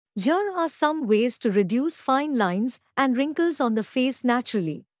Here are some ways to reduce fine lines and wrinkles on the face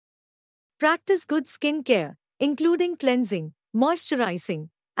naturally. Practice good skin care, including cleansing, moisturizing,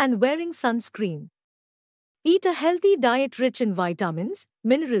 and wearing sunscreen. Eat a healthy diet rich in vitamins,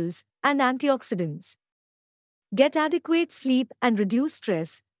 minerals, and antioxidants. Get adequate sleep and reduce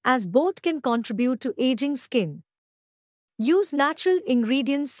stress, as both can contribute to aging skin. Use natural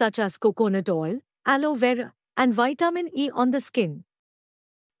ingredients such as coconut oil, aloe vera, and vitamin E on the skin.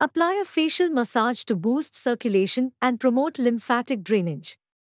 Apply a facial massage to boost circulation and promote lymphatic drainage.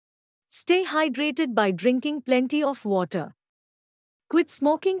 Stay hydrated by drinking plenty of water. Quit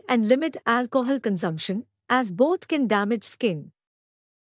smoking and limit alcohol consumption, as both can damage skin.